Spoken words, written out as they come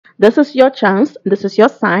This is your chance. This is your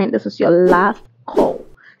sign. This is your last call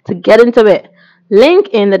to get into it. Link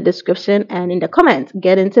in the description and in the comments.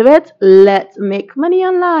 Get into it. Let's make money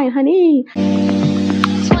online, honey.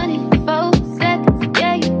 24 seconds,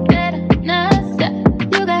 yeah, you better not stop.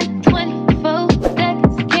 You got 24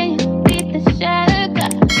 seconds, can you beat the shot?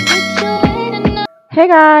 What you waiting on? Hey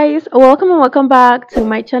guys, welcome and welcome back to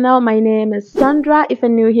my channel. My name is Sandra. If you're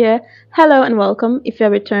new here, hello and welcome. If you're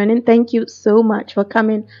returning, thank you so much for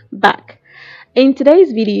coming back. In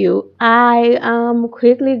today's video, I am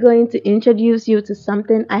quickly going to introduce you to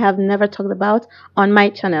something I have never talked about on my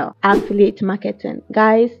channel: affiliate marketing.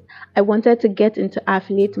 Guys, I wanted to get into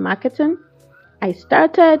affiliate marketing. I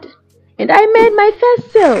started and I made my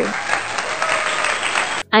first sale.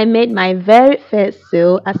 I made my very first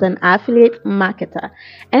sale as an affiliate marketer,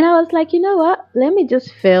 and I was like, you know what, let me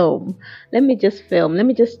just film, let me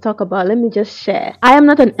just talk about, let me just share. I am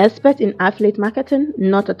not an expert in affiliate marketing,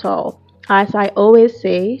 not at all. As I always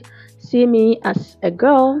say, see me as a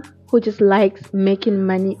girl who just likes making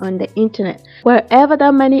money on the internet. Wherever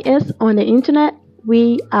that money is on the internet,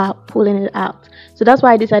 we are pulling it out. So that's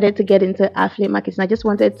why I decided to get into affiliate marketing. I just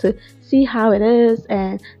wanted to see how it is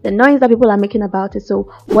and the noise that people are making about it. So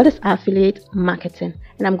what is affiliate marketing?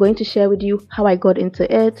 And I'm going to share with you how I got into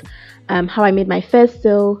it, how I made my first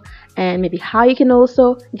sale, and maybe how you can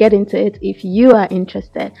also get into it if you are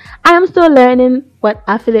interested. I am still learning what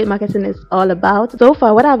affiliate marketing is all about. So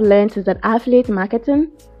far, what I've learned is that affiliate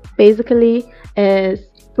marketing basically is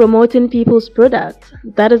promoting people's product.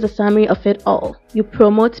 That is the summary of it all. You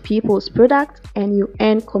promote people's product and you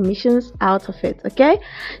earn commissions out of it. Okay,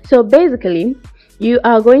 so basically you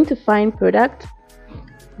are going to find product,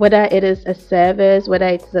 whether it is a service, whether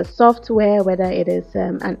it's a software, whether it is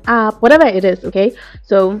an app, whatever it is. Okay,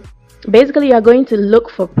 so basically you are going to look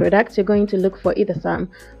for products. You're going to look for either some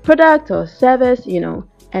product or service,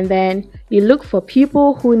 and then you look for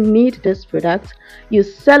people who need this product. You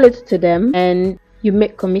sell it to them and you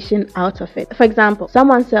make commission out of it. For example,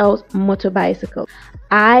 someone sells motorbicycle.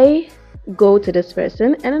 I go to this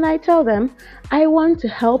person and then I tell them, I want to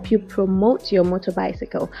help you promote your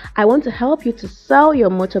motorbicycle. I want to help you to sell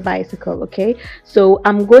your motorbicycle. Okay, so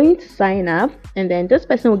I'm going to sign up, and then this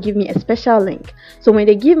person will give me a special link. So when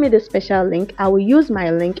they give me the special link, I will use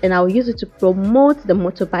my link and I will use it to promote the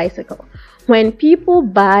motorbicycle. When people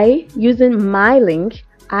buy using my link,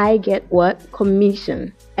 I get what?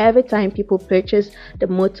 Commission every time people purchase the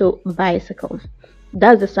motorbicycle.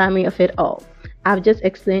 That's the summary of it all. I've just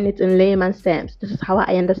explained it in layman's terms. This is how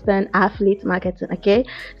I understand affiliate marketing. Okay,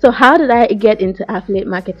 so how did I get into affiliate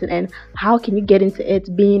marketing, and how can you get into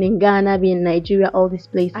it being in Ghana, being in Nigeria, all these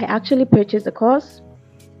places? I actually purchased a course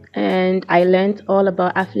and I learned all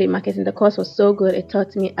about affiliate marketing. The course was so good. It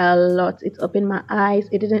taught me a lot. It opened my eyes.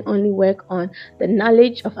 It didn't only work on the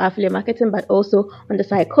knowledge of affiliate marketing, but also on the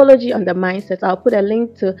psychology, on the mindset. I'll put a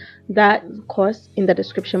link to that course in the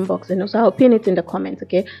description box, and also I'll pin it in the comments,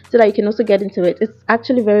 okay, so that you can also get into it. It's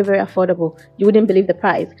actually very, very affordable. You wouldn't believe the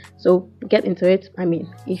price. So get into it. I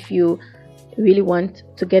mean, if you really want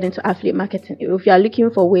to get into affiliate marketing, if you are looking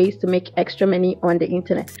for ways to make extra money on the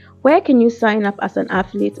internet. Where can you sign up as an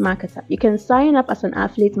affiliate marketer? You can sign up as an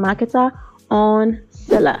affiliate marketer on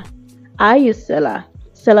Seller. I use Seller,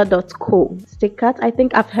 seller.co. Stickcat, I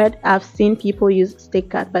think I've seen people use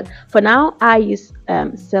Stickcat, but for now I use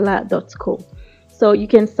seller.co. So you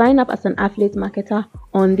can sign up as an affiliate marketer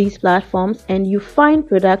on these platforms, and you find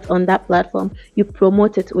product on that platform. You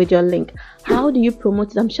promote it with your link. How do you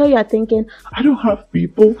promote it? I'm sure you are thinking, I don't have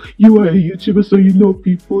people. You are a YouTuber, so you know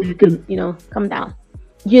people. You can, calm down.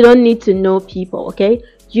 You don't need to know people, okay?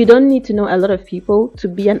 You don't need to know a lot of people to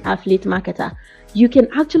be an affiliate marketer. You can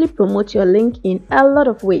actually promote your link in a lot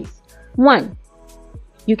of ways. One,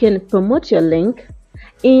 you can promote your link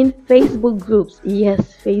in Facebook groups.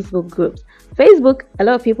 Yes, Facebook groups. Facebook, a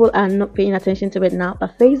lot of people are not paying attention to it now,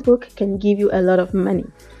 but Facebook can give you a lot of money.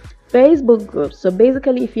 Facebook groups. So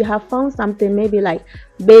basically, if you have found something, maybe like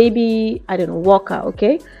baby, walker,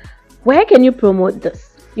 okay? Where can you promote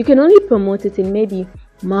this? You can only promote it in maybe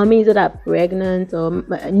mommies that are pregnant or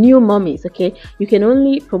new mommies, okay? You can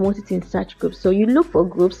only promote it in such groups. So you look for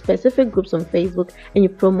groups, specific groups on Facebook, and you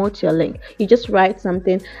promote your link. You just write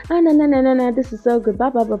something, this is so good,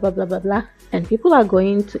 blah blah blah blah blah blah blah, and people are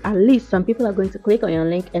going to, at least some people are going to click on your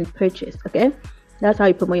link and purchase. Okay, that's how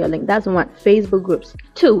you promote your link. That's one, Facebook groups.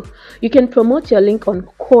 Two, you can promote your link on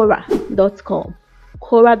Quora.com.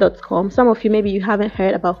 Quora.com. Some of you, maybe you haven't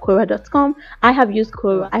heard about Quora.com. I have used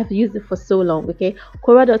Quora. I've used it for so long. Okay,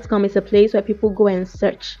 Quora.com is a place where people go and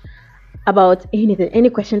search about anything, any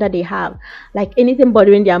question that they have, like anything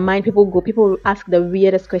bothering their mind. People ask the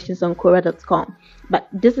weirdest questions on Quora.com. But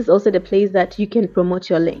this is also the place that you can promote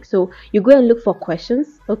your link. So you go and look for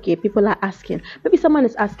questions. Okay, people are asking. Maybe someone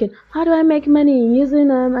is asking, how do I make money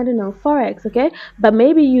using I don't know, forex? Okay, but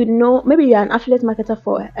maybe maybe you're an affiliate marketer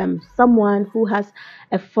for someone who has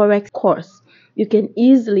a forex course. You can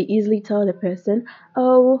easily tell the person,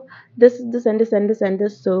 oh, this and this and this and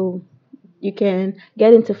this, so you can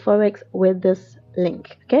get into forex with this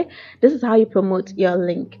link. Okay, this is how you promote your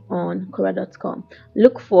link on Quora.com.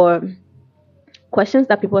 Look for questions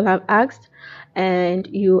that people have asked and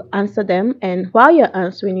you answer them, and while you're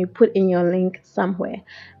answering, you put in your link somewhere.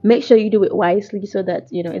 Make sure you do it wisely so that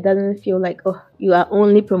it doesn't feel like, oh, you are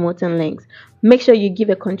only promoting links. Make sure you give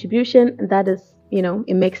a contribution that is,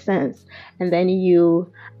 it makes sense, and then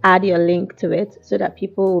you add your link to it so that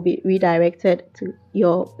people will be redirected to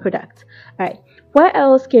your product. All right, where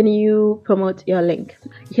else can you promote your link?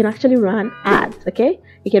 You can actually run ads. Okay,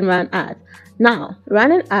 you can run ads. Now,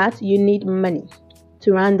 running ads, you need money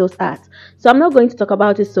to run those ads. So I'm not going to talk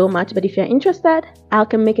about it so much, but if you're interested, I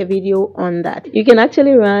can make a video on that. You can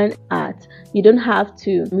actually run ads. You don't have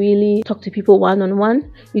to really talk to people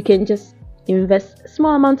one-on-one. You can just invest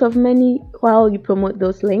small amounts of money while you promote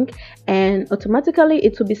those links, and automatically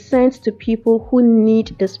it will be sent to people who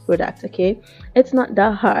need this product. Okay, it's not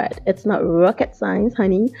that hard. It's not rocket science,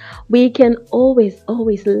 honey. We can always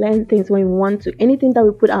learn things when we want to. Anything that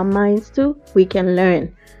we put our minds to, we can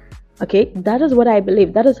learn. Okay, that is what I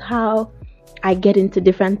believe. That is how I get into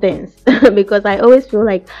different things because I always feel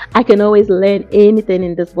like I can always learn anything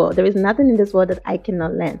in this world. There is nothing in this world that I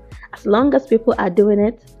cannot learn. As long as people are doing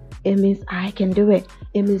it, it means I can do it.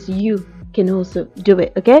 It means you can also do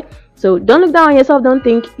it. Okay, so don't look down on yourself. Don't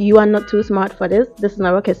think you are not too smart for this. This is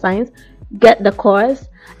not rocket science. Get the course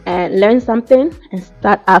and learn something and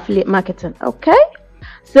start affiliate marketing. Okay,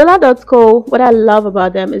 Seller.co, what I love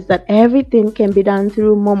about them is that everything can be done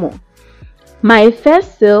through Momo. My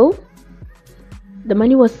first sale, the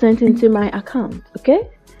money was sent into my account. Okay,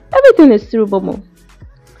 everything is through Momo.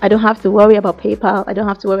 I don't have to worry about PayPal. I don't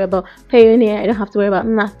have to worry about Payoneer. I don't have to worry about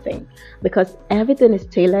nothing because everything is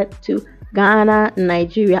tailored to Ghana,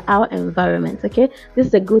 Nigeria, our environment. Okay, this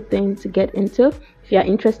is a good thing to get into. If you are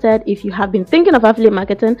interested, if you have been thinking of affiliate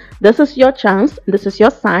marketing, this is your chance. This is your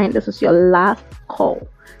sign. This is your last call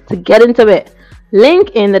to get into it. Link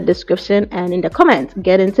in the description and in the comments.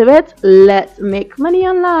 Get into it. Let's make money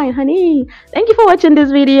online, honey. Thank you for watching this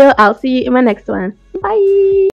video. I'll see you in my next one. Bye.